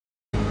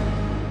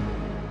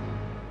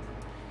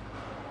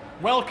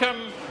Welcome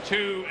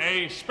to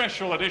a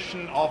special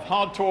edition of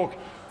Hard Talk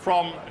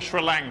from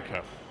Sri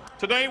Lanka.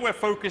 Today we're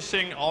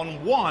focusing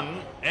on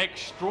one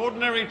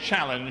extraordinary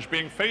challenge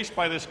being faced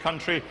by this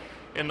country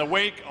in the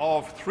wake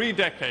of 3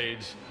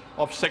 decades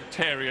of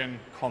sectarian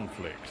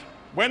conflict.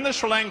 When the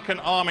Sri Lankan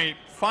army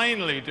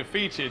finally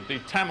defeated the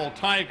Tamil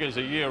Tigers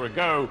a year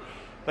ago,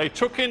 they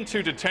took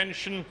into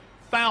detention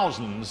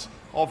thousands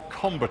of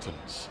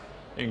combatants,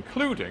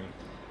 including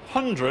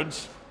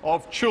hundreds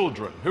of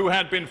children who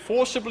had been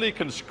forcibly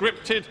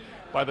conscripted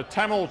by the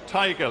Tamil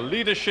Tiger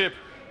leadership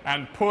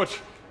and put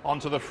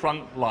onto the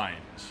front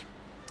lines.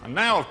 And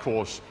now, of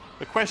course,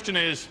 the question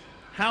is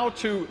how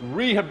to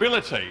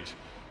rehabilitate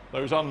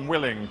those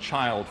unwilling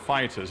child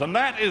fighters. And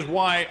that is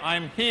why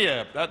I'm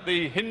here at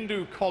the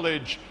Hindu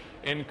College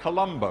in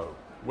Colombo,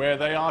 where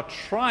they are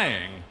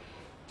trying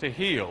to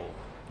heal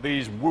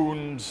these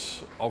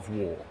wounds of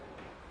war.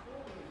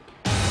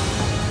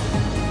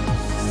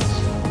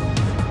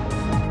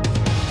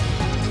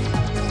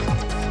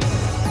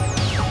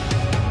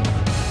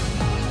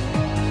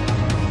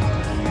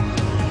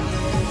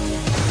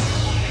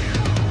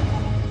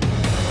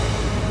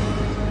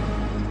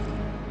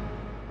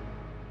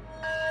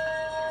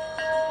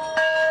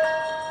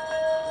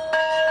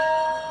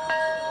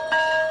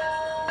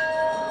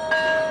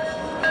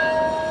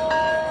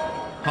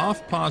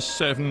 Past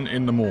 7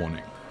 in the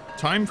morning.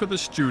 Time for the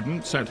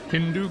students at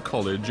Hindu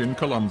College in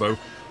Colombo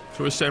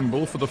to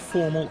assemble for the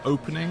formal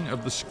opening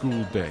of the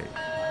school day.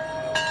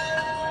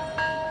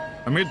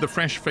 Amid the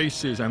fresh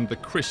faces and the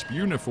crisp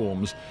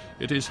uniforms,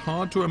 it is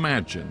hard to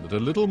imagine that a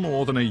little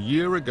more than a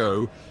year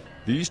ago,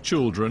 these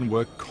children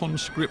were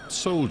conscript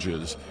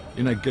soldiers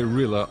in a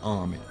guerrilla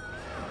army.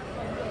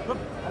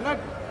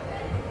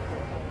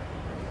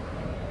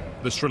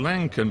 The Sri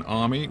Lankan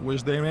army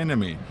was their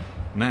enemy.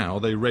 Now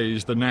they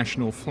raise the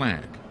national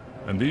flag,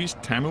 and these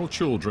Tamil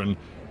children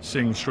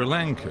sing Sri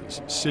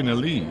Lanka's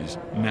Sinhalese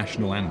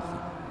national anthem.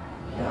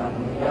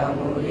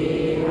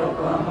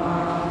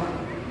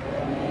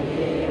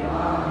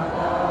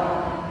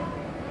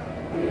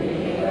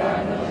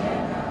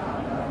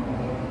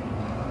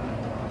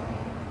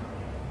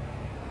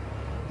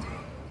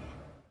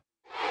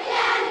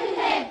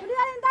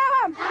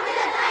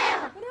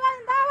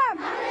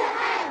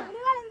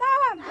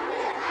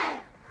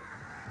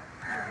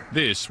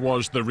 This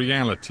was the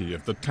reality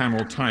of the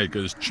Tamil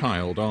Tigers'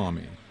 child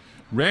army.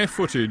 Rare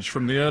footage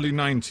from the early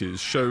 90s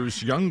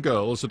shows young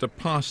girls at a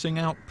passing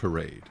out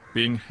parade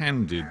being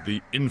handed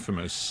the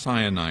infamous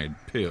cyanide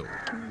pill.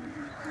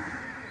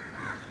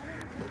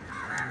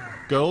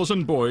 Girls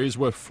and boys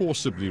were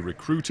forcibly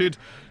recruited,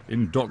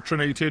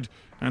 indoctrinated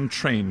and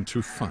trained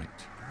to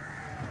fight.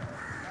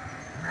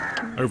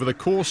 Over the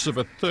course of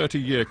a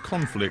 30-year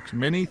conflict,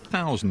 many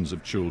thousands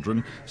of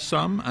children,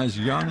 some as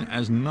young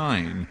as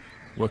 9,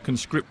 were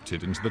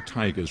conscripted into the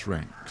Tigers'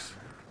 ranks.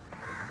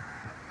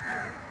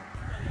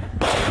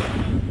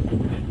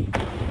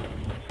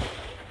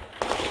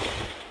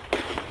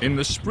 In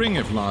the spring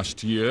of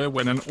last year,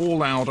 when an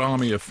all-out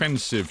army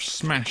offensive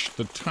smashed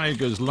the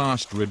Tigers'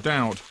 last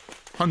redoubt,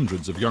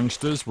 hundreds of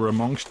youngsters were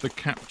amongst the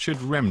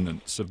captured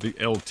remnants of the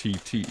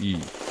LTTE.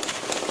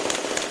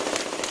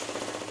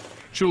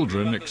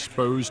 Children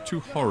exposed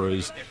to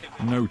horrors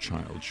no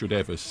child should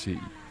ever see.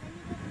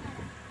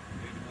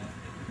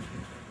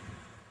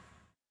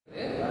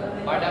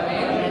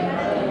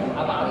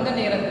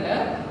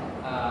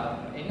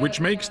 Which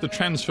makes the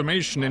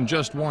transformation in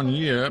just 1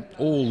 year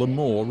all the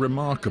more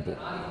remarkable.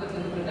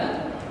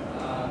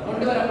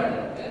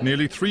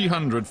 Nearly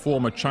 300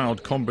 former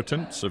child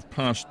combatants have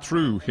passed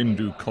through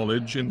Hindu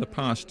College in the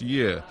past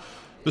year.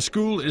 The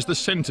school is the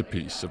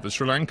centrepiece of the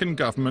Sri Lankan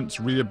government's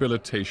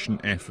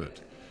rehabilitation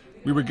effort.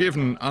 We were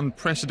given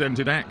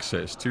unprecedented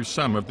access to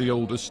some of the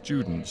older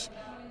students.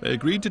 They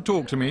agreed to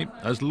talk to me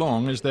as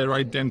long as their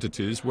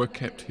identities were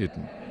kept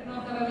hidden.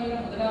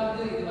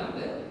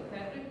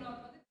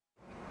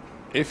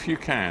 If you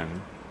can,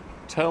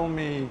 tell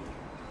me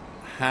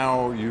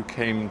how you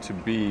came to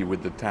be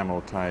with the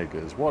Tamil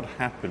Tigers. What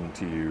happened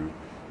to you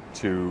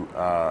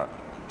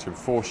to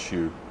force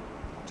you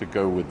to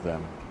go with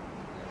them?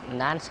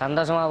 நான்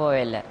சந்தோஷமா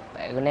போவேல்ல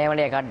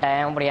நேவடிய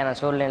கட்டாயம் அப்படியான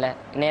சூழ்நிலை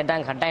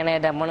நேத்தான் கட்டாயம்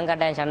நேத்தான் போகணும்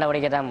கட்டாயம் சண்டை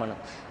பிடிக்க தான் போகணும்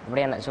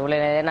அப்படியான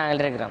சூழ்நிலையே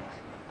நாங்கள் இருக்கிறோம்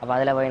அப்போ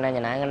அதில் போய்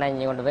நாங்கள்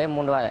இங்கே கொண்டு போய்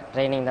 3 வாரம்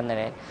ட்ரைனிங்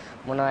தந்தது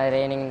 3 வாரம்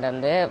ட்ரைனிங்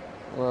தந்து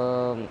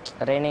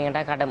ட்ரைனிங்கிட்ட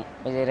கட்டம்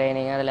இது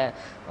ட்ரைனிங் அதில்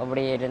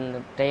அப்படி இருந்து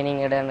ட்ரைனிங்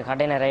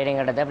கடையின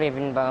ரைடிங் எடுத்து அப்படி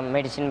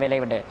மெடிசின் வேலை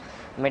விட்டு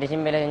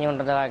மெடிசின் வேலை செஞ்சு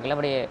கொண்டு வாக்கில்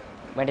அப்படி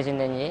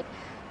மெடிசின் செஞ்சு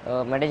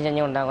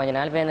கொண்டாங்க கொஞ்ச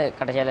நாள் போய்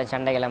கடைசியில்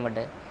சண்டைக்கெல்லாம்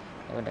விட்டு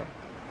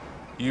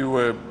You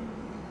were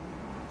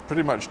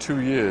pretty much 2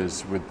 years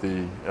with the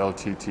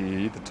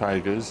LTTE, the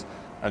Tigers,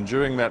 and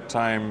during that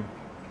time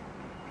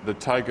the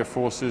Tiger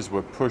forces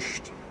were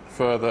pushed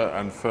further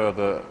and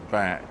further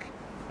back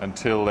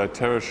until their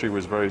territory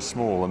was very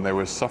small and they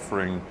were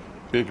suffering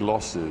big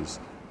losses.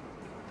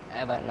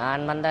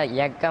 நான் வந்த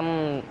இயக்கம்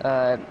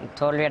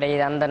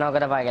தோல்வியடையுது அந்த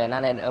நோக்கத்தை பார்க்கல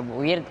நான்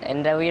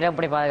எந்த உயிரை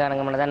எப்படி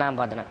பாதுகாக்கணும்னு தான் நான்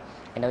பார்த்தேன்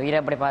இந்த உயிரை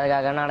எப்படி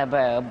பாதுகாக்கணும், நான்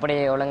இப்போ எப்படி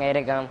ஒழுங்காக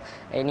இருக்கணும்,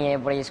 நீ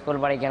எப்படி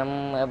ஸ்கூல் படிக்கணும்,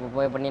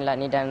 இப்போ எப்படி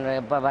நீட்டாக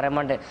இப்போ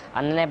வரமாட்டு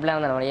அந்த நேப்பில்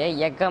இருந்த வழியே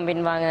இயக்கம்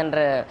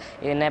பின்வாங்கன்ற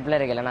இது நேப்பில்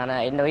இருக்கல. நான்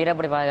இந்த உயிரை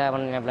எப்படி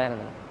பாதுகாக்கணும் நேப்பில்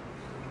இருந்தேன்.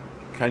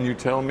 Can you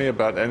tell me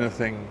about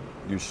anything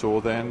you saw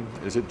then?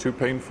 Is it too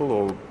painful,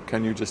 or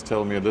can you just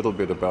tell me a little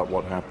bit about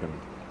what happened?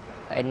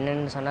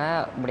 என்னென்னு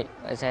சொன்னால் இப்படி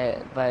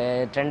இப்போ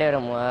 2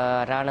 பேரும்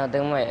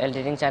இராணுவத்துக்கும்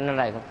LTTEக்கும் சண்டை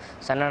நடக்கும்.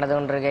 சண்டை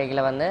நடந்துகின்ற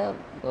கையில் வந்து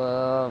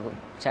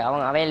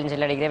அவங்க அவையிலும்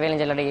செல்லடிக்கிற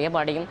வேலையும் செல்லடிக்கிற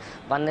பாடிக்கும்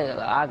வந்து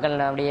ஆக்கள்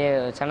அப்படியே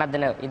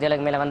சனத்தின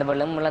இதுகளுக்கு மேலே வந்து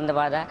போலும் முழந்து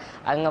பார்த்தா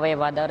அங்கே போய்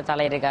பார்த்தா ஒரு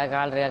தலை இருக்கா,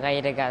 கால் இருக்கா, கை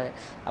இருக்காது.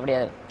 அப்படியே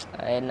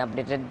என்ன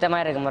அப்படி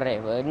ரத்தமாக இருக்க முறை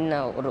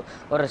இன்னும்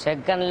ஒரு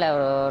செகண்டில்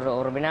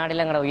ஒரு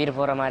வினாடியில் உயிர்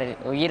போகிற மாதிரி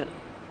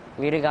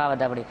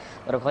உயிருக்காவது. அப்படி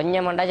ஒரு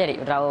கொஞ்சம் மண்டா சரி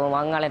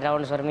வாங்கால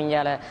ரவுண்ட்ஸ் ஒரு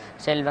மிஞ்சால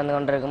செல் வந்து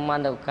கொண்டு இருக்கும்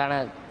அந்த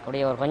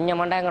அப்படியே ஒரு கொஞ்சம்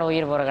மண்டா எங்களோட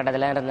உயிர் போகிற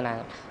கட்டத்தில் இருந்து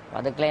நாங்கள்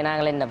அதுக்குள்ளே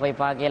நாங்கள் இந்த போய்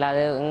பார்க்கல.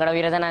 அது எங்களோட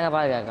உயிரை தான் நாங்கள்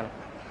பாதுகாக்கணும்.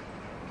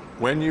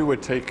 When you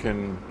were taken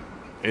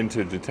into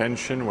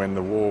detention when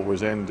the war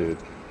was ended,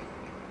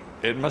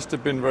 it must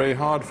have been very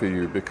hard for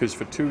you, because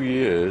for 2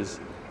 years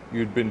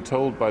you'd been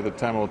told by the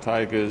Tamil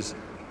Tigers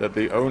that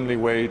the only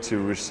way to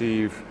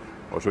receive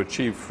or to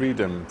achieve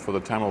freedom for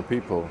the Tamil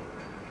people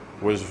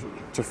was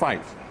to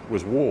fight,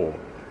 was war,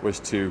 was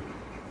to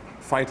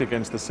fight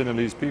against the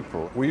Sinhalese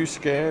people. Were you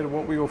scared?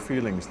 What were your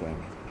feelings then?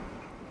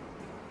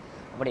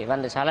 அப்படி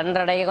வந்து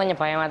surrender அடைக்க கொஞ்சம்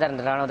பயமாக தான்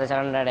இருந்தது. ராணுவத்தை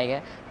surrender அடைக்க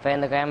இப்போ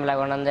இந்த கேம்பில்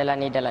கொண்டு வந்து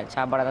எல்லாம் நீட்டெல்லாம்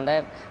சாப்பாடு வந்து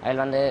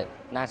அதில் வந்து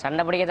நான்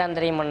சண்டை பிடிக்க தான்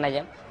தெரியும்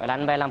நினைச்சேன். அதில்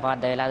அன்பையெல்லாம்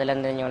பார்த்தேன்,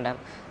 அதுலேருந்து தெரிஞ்சு கொண்டேன்.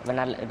 இப்போ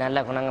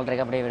நல்ல குணங்கள்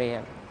இருக்குது. அப்படி இப்படி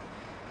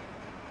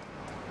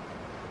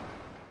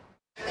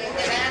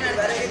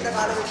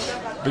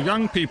The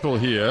young people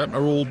here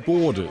are all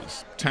boarders,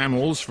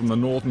 Tamils from the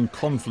northern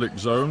conflict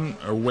zone,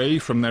 away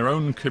from their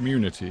own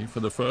community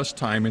for the first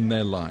time in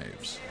their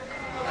lives.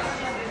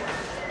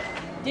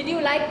 Did you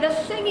like the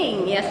singing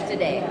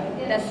yesterday?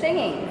 The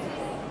singing.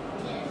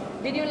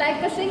 Did you like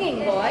the singing,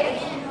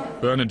 boys?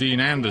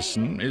 Bernadine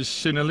Anderson is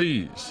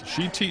Sinhalese.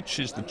 She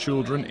teaches the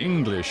children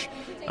English,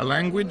 a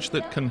language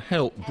that can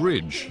help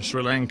bridge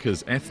Sri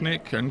Lanka's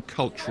ethnic and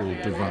cultural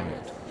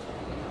divide.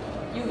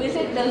 You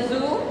visit the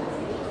zoo?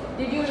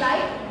 Did you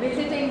like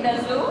visiting the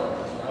zoo?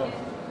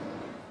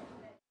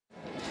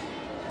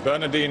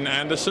 Bernadine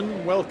Anderson,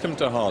 welcome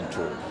to Hard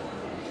Talk.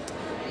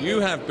 You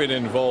have been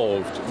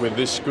involved with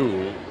this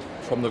school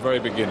from the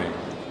very beginning.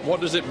 What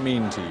does it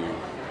mean to you?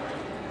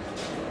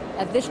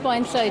 At this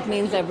point, sir, it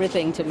means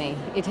everything to me.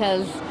 It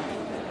has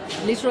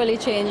literally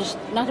changed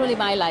not only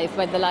my life,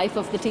 but the life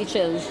of the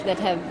teachers that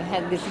have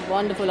had this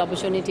wonderful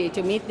opportunity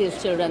to meet these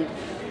children.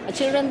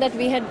 Children that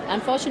we had,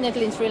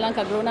 unfortunately, in Sri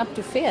Lanka grown up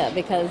to fear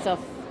because of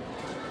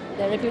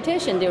their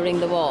reputation during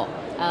the war.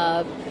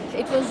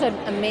 It was an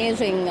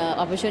amazing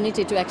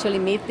opportunity to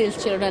actually meet these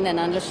children and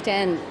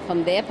understand from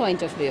their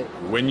point of view.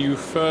 When you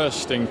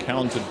first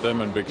encountered them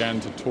and began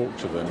to talk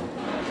to them,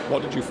 what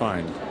did you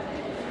find?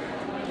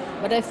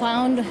 What I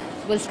found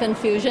was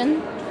confusion.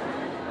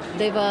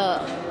 They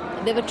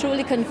were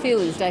truly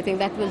confused. I think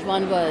that was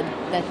one word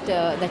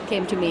that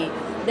came to me.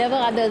 There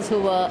were others who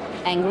were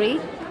angry.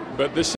 But this